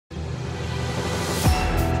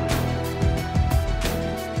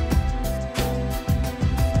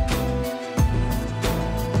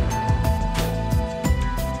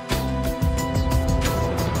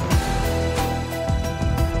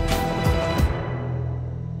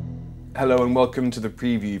Hello and welcome to the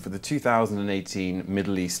preview for the 2018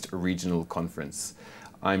 Middle East Regional Conference.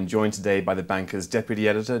 I'm joined today by the banker's Deputy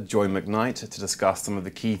Editor, Joy Macknight, to discuss some of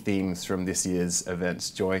the key themes from this year's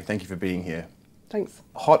event. Joy, thank you for being here. Thanks.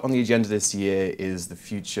 Hot on the agenda this year is the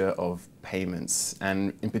future of payments,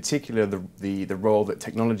 and in particular the role that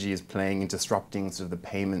technology is playing in disrupting sort of the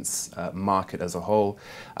payments market as a whole.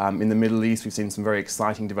 In the Middle East, we've seen some very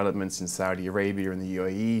exciting developments in Saudi Arabia and the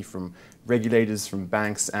UAE from regulators, from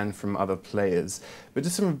banks and from other players. But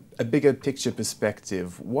just from a bigger picture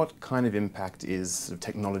perspective, what kind of impact is sort of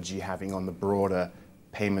technology having on the broader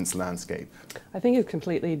payments landscape? I think it's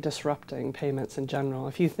completely disrupting payments in general.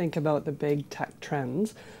 If you think about the big tech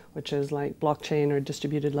trends, which is like blockchain or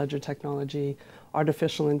distributed ledger technology,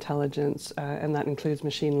 artificial intelligence, and that includes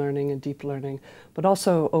machine learning and deep learning, but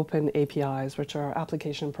also open APIs, which are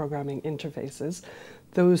application programming interfaces.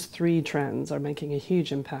 Those three trends are making a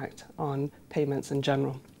huge impact on payments in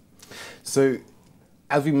general. So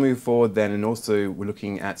as we move forward then, and also we're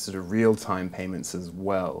looking at sort of real-time payments as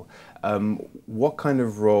well, what kind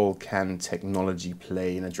of role can technology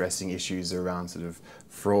play in addressing issues around sort of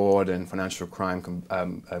fraud and financial crime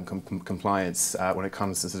compliance when it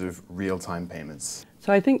comes to sort of real-time payments?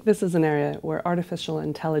 So I think this is an area where artificial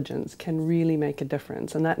intelligence can really make a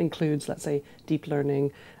difference, and that includes, let's say, deep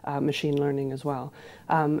learning, machine learning as well.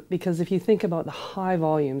 Because if you think about the high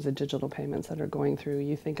volumes of digital payments that are going through,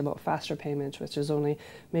 you think about faster payments, which is only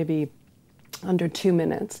maybe under 2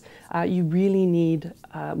 minutes, you really need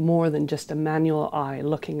more than just a manual eye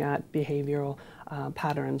looking at behavioral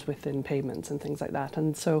patterns within payments and things like that.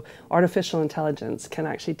 And so artificial intelligence can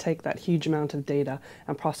actually take that huge amount of data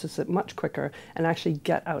and process it much quicker and actually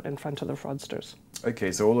get out in front of the fraudsters.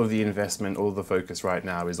 Okay, so all of the investment, all of the focus right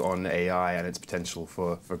now is on AI and its potential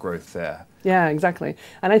for growth there. Yeah, exactly.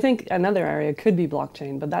 And I think another area could be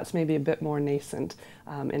blockchain, but that's maybe a bit more nascent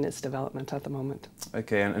in its development at the moment.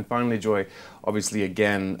 Okay, and finally, Joy, obviously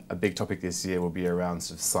again, a big topic this year will be around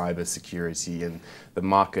sort of cybersecurity, and the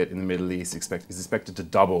market in the Middle East is expected to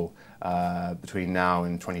double between now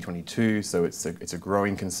and 2022, so it's a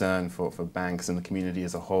growing concern for banks and the community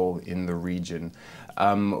as a whole in the region.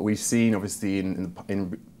 We've seen obviously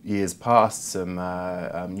in years past some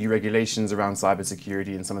new regulations around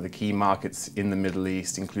cybersecurity in some of the key markets in the Middle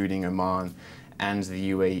East, including Oman and the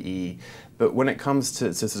UAE. But when it comes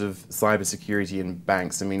to sort of cybersecurity in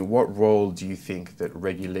banks, I mean, what role do you think that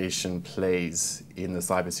regulation plays in the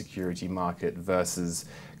cybersecurity market versus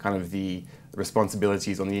kind of the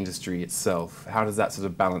responsibilities on the industry itself? How does that sort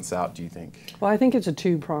of balance out, do you think? Well, I think it's a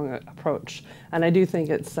two-pronged approach, and I do think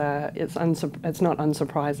it's not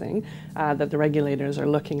unsurprising that the regulators are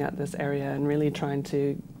looking at this area and really trying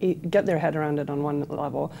to get their head around it on one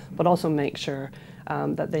level, but also make sure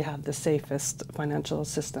that they have the safest financial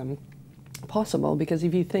system possible. Because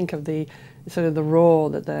if you think of the sort of the role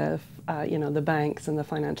that the banks and the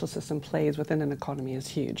financial system plays within an economy is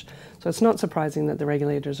huge. So it's not surprising that the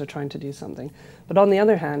regulators are trying to do something. But on the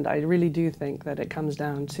other hand, I really do think that it comes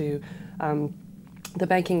down to the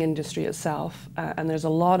banking industry itself, and there's a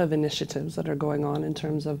lot of initiatives that are going on in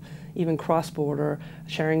terms of even cross-border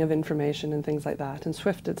sharing of information and things like that. And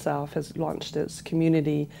SWIFT itself has launched its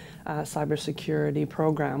community cybersecurity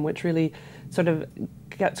program, which really sort of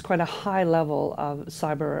gets quite a high level of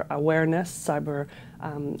cyber awareness, cyber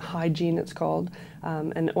hygiene it's called,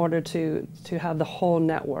 in order to have the whole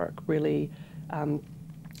network really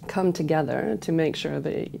come together to make sure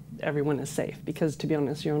that everyone is safe, because to be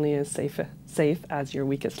honest, you're only as safe as your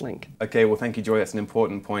weakest link. Okay, well thank you, Joy. That's an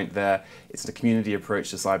important point there. It's a community approach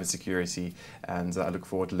to cybersecurity, and I look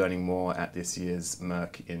forward to learning more at this year's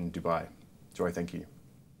Merck in Dubai. Joy, thank you.